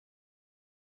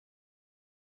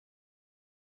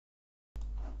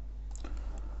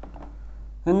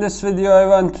In this video I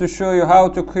want to show you how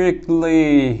to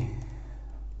quickly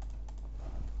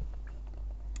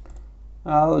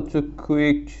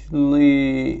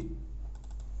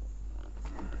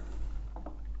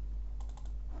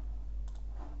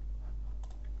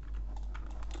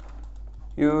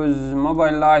use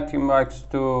mobile lighting box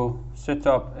to set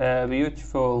up a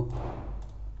beautiful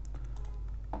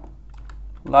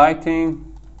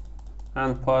lighting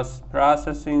and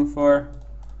post-processing for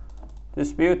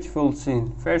this beautiful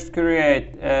scene. First,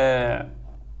 create a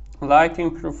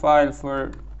lighting profile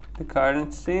for the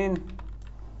current scene,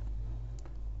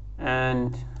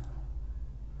 and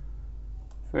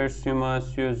first you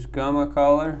must use gamma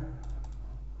color.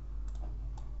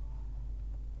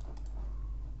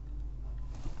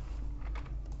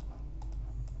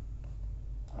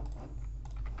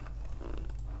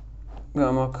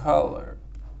 Gamma color.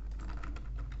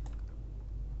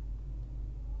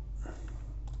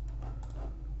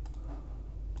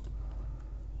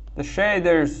 The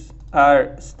shaders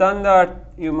are standard.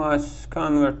 You must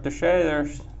convert the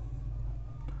shaders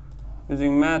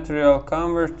using material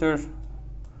converter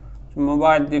to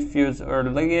mobile diffuse or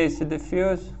legacy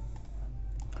diffuse.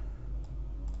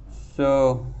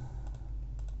 So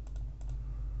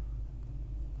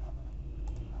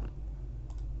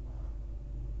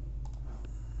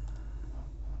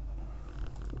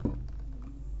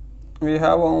we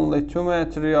have only two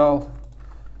materials.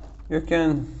 You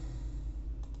can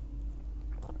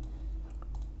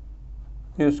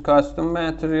use custom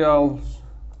materials,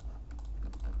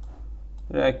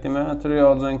 select the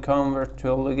materials and convert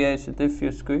to legacy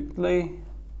diffuse quickly,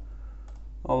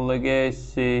 or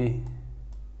legacy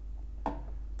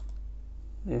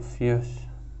diffuse.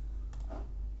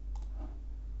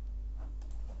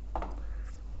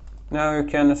 Now you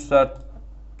can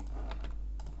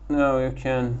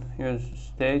use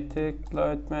static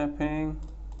light mapping.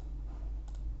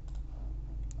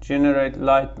 Generate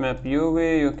light map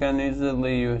UV. You can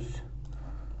easily use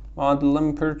model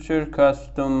aperture,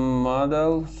 custom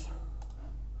models,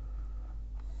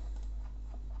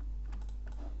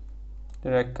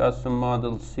 direct custom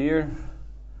models here.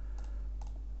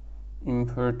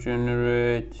 Import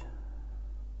generate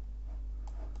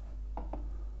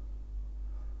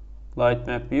light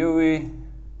map UV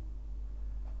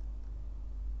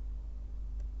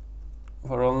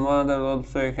for all models.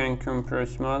 Also you can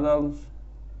compress models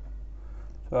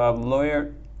to have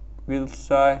lower build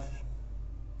size.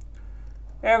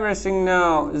 Everything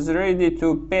now is ready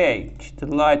to bake the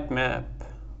light map.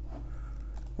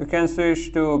 You can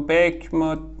switch to bake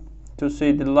mode to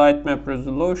see the light map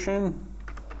resolution.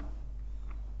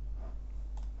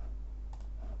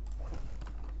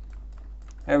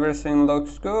 Everything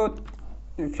looks good.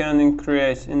 You can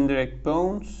increase indirect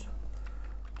bones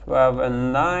to have a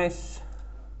nice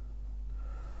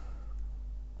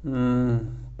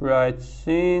bright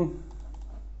scene.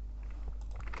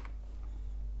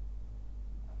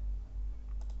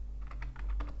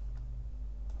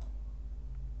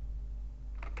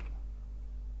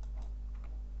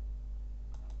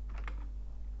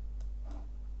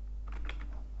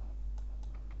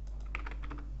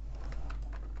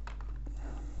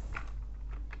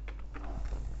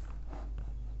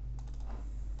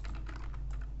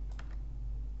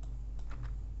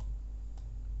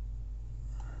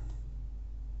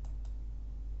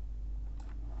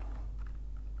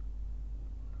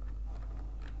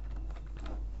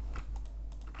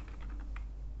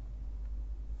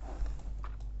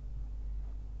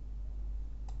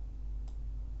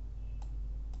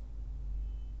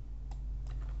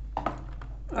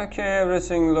 Okay,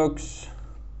 everything looks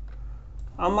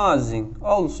amazing.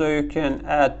 Also you can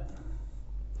add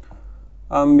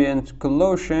ambient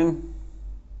occlusion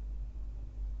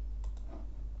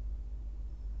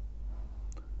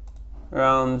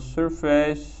around the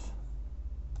surface.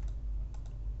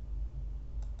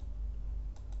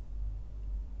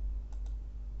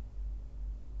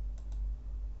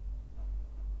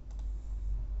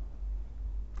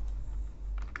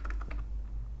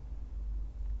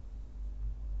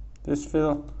 This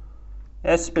will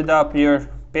speed up your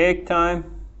bake time.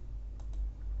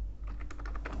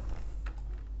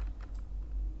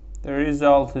 The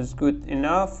result is good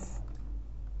enough.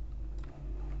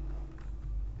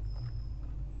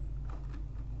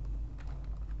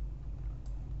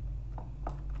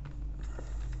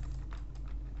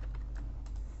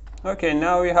 Okay,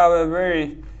 now we have a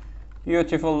very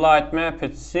beautiful light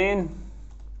mapped scene.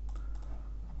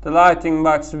 The lighting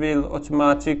box will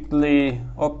automatically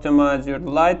optimize your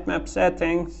light map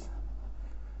settings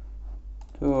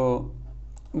to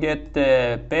get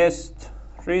the best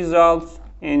results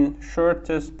in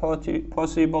shortest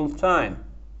possible time.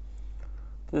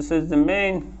 This is the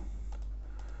main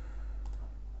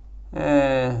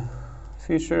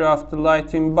feature of the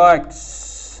lighting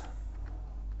box.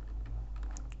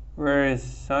 Where is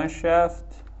sun shaft?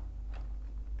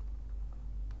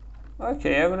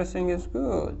 Okay, everything is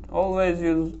good. Always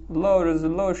use low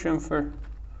resolution for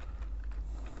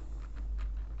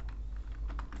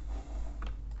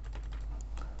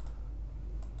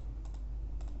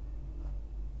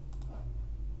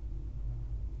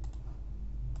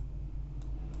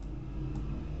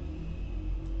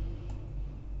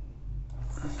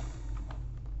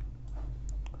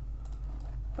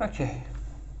okay.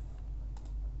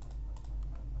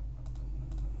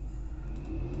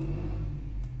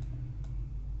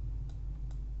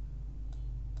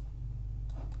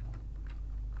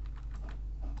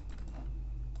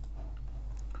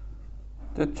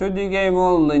 The 2D game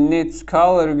only needs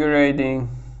color grading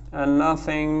and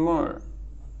nothing more.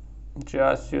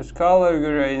 Just use color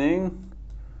grading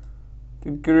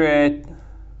to grade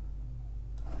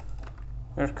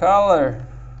your color.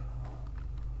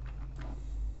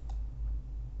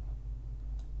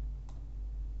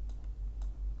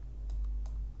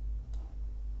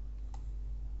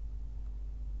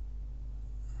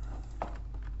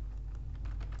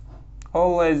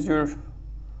 Always use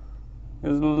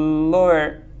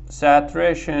lower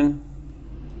saturation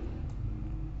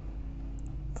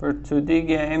for 2D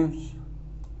games.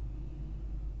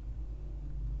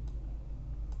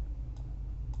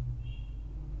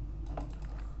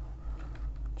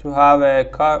 To have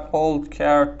a old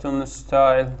cartoon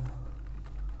style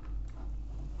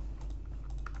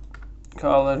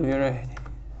color grading.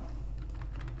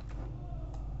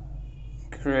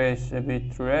 Increase a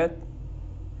bit red.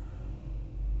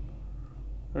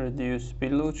 Reduce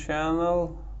below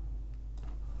channel.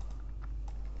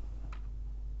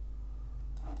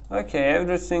 Okay,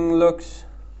 everything looks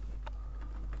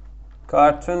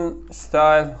cartoon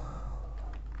style.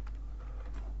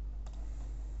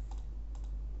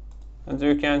 As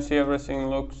you can see, everything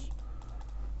looks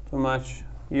too much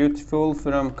beautiful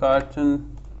from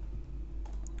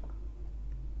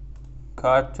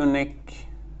cartoonic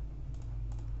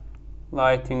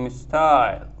lighting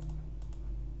style.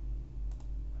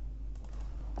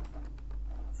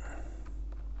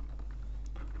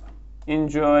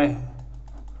 Enjoy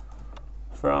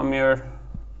from your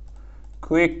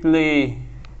quickly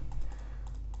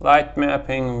light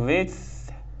mapping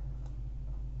with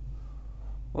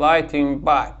lighting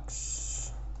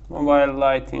box, mobile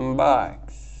lighting box.